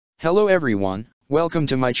Hello everyone, welcome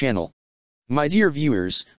to my channel. My dear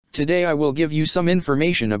viewers, today I will give you some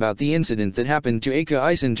information about the incident that happened to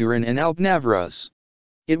Ayça, Turan and Navruz.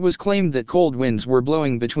 It was claimed that cold winds were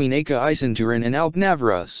blowing between Ayça, Turan and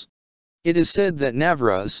Navruz. It is said that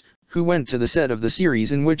Navruz, who went to the set of the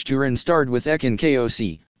series in which Turan starred with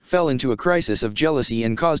Ayşin, fell into a crisis of jealousy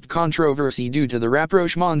and caused controversy due to the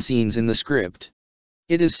rapprochement scenes in the script.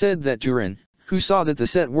 It is said that Turan, who saw that the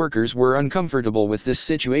set workers were uncomfortable with this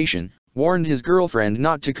situation, warned his girlfriend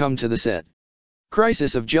not to come to the set.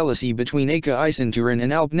 Crisis of jealousy between Ayça, Turan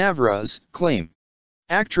and Navruz, claim.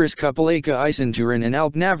 Actress couple Ayça, Turan and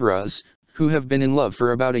Navruz, who have been in love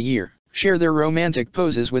for about a year, share their romantic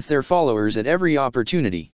poses with their followers at every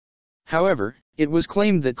opportunity. However, it was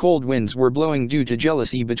claimed that cold winds were blowing due to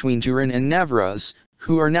jealousy between Turan and Navruz,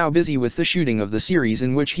 who are now busy with the shooting of the series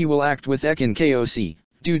in which he will act with Ayşin,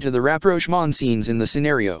 due to the rapprochement scenes in the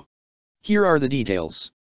scenario. Here are the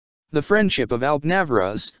details. The friendship of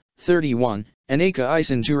Navruz, 31, and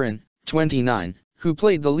Ayça, Turan, 29, who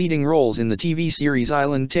played the leading roles in the TV series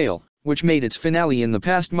Island Tale, which made its finale in the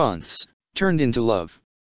past months, turned into love.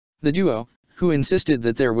 The duo, who insisted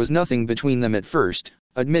that there was nothing between them at first,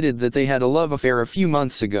 admitted that they had a love affair a few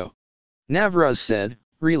months ago. Navruz said,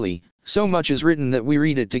 "Really, so much is written that we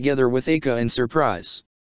read it together with Ayça in surprise.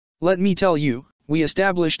 Let me tell you, we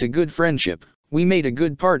established a good friendship, we made a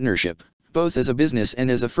good partnership, both as a business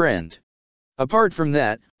and as a friend. Apart from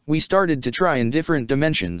that, we started to try in different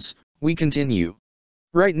dimensions, we continue.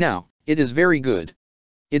 Right now, it is very good.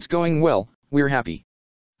 It's going well, we're happy."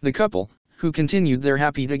 The couple, who continued their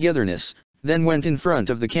happy togetherness, then went in front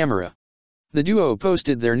of the camera. The duo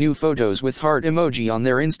posted their new photos with heart emoji on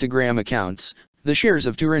their Instagram accounts. The shares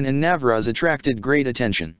of Turan and Navruz attracted great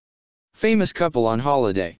attention. Famous couple on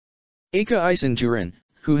holiday. Ayça, Turan,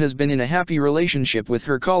 who has been in a happy relationship with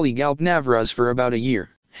her colleague Navruz for about a year,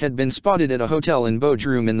 had been spotted at a hotel in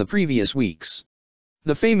Bodrum in the previous weeks.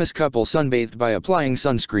 The famous couple sunbathed by applying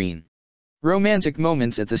sunscreen. Romantic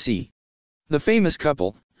moments at the sea. The famous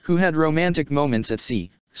couple, who had romantic moments at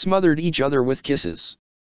sea, smothered each other with kisses.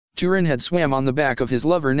 Turan had swam on the back of his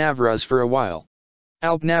lover Navruz for a while.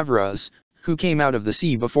 Navruz, who came out of the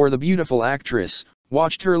sea before the beautiful actress,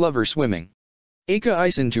 watched her lover swimming.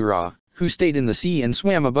 Ayça, Turan, who stayed in the sea and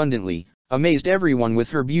swam abundantly, amazed everyone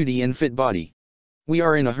with her beauty and fit body. We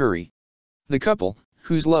are in a hurry. The couple,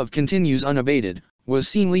 whose love continues unabated, was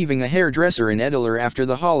seen leaving a hairdresser in Ediler after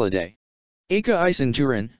the holiday. Ayça,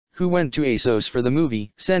 Turan, who went to ASOS for the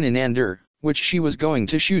movie Senin Andır, which she was going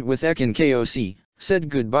to shoot with Ayşin, said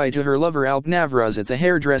goodbye to her lover Navruz at the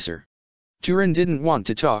hairdresser. Turan didn't want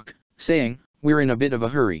to talk, saying, "We're in a bit of a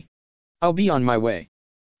hurry. I'll be on my way."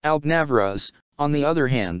 Navruz, on the other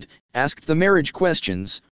hand, asked the marriage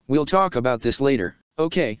questions. "We'll talk about this later,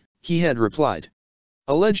 okay," he had replied.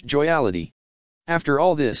 Alleged joyalty. After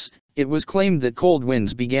all this, it was claimed that cold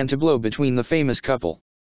winds began to blow between the famous couple.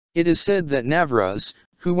 It is said that Navruz,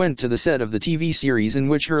 who went to the set of the TV series in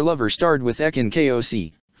which her lover starred with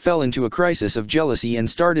Ayşin, fell into a crisis of jealousy and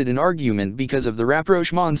started an argument because of the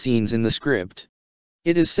rapprochement scenes in the script.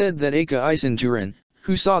 It is said that Ayça, Turan,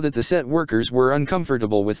 who saw that the set workers were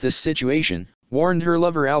uncomfortable with this situation, warned her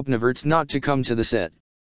lover Navruz not to come to the set.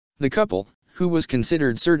 The couple, who was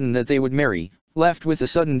considered certain that they would marry, left with a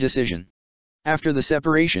sudden decision. After the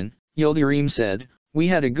separation, Yildirim said, "We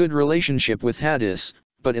had a good relationship with Hadis,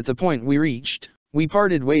 but at the point we reached, we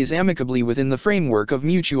parted ways amicably within the framework of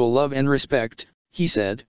mutual love and respect," he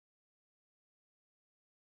said.